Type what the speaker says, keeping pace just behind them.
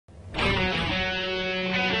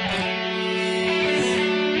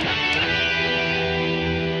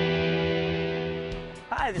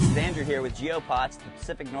Hi, this is Andrew here with GeoPots, the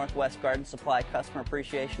Pacific Northwest Garden Supply Customer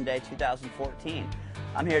Appreciation Day 2014.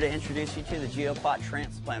 I'm here to introduce you to the GeoPot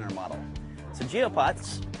Transplanter model. So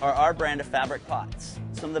GeoPots are our brand of fabric pots.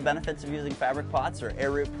 Some of the benefits of using fabric pots are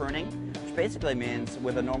air root pruning, which basically means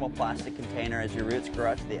with a normal plastic container, as your roots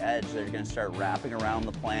grow out to the edge, they're going to start wrapping around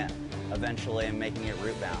the plant eventually and making it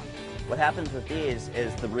root bound. What happens with these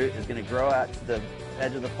is the root is going to grow out to the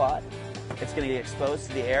edge of the pot. It's going to get exposed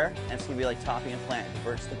to the air, and it's going to be like topping a plant. It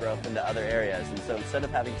diverts the growth into other areas. And so instead of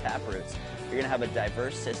having taproots, you're going to have a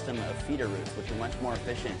diverse system of feeder roots, which are much more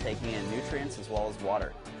efficient at taking in nutrients as well as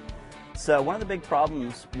water. So one of the big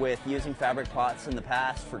problems with using fabric pots in the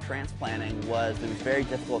past for transplanting was it was very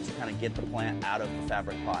difficult to kind of get the plant out of the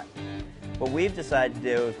fabric pot. What we've decided to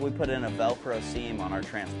do is we put in a Velcro seam on our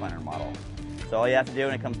transplanter model. So all you have to do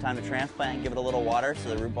when it comes time to transplant, give it a little water so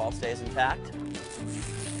the root ball stays intact.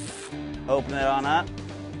 Open it on up,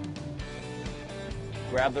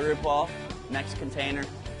 grab the root ball, next container,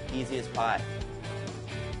 easy as pie.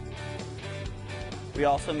 We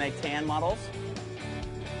also make tan models.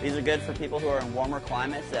 These are good for people who are in warmer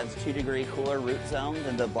climates. That's 2-degree cooler root zone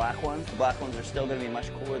than the black ones. The black ones are still going to be much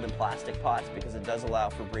cooler than plastic pots because it does allow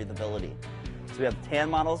for breathability. So we have tan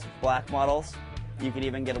models, black models. You can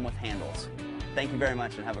even get them with handles. Thank you very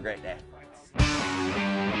much and have a great day.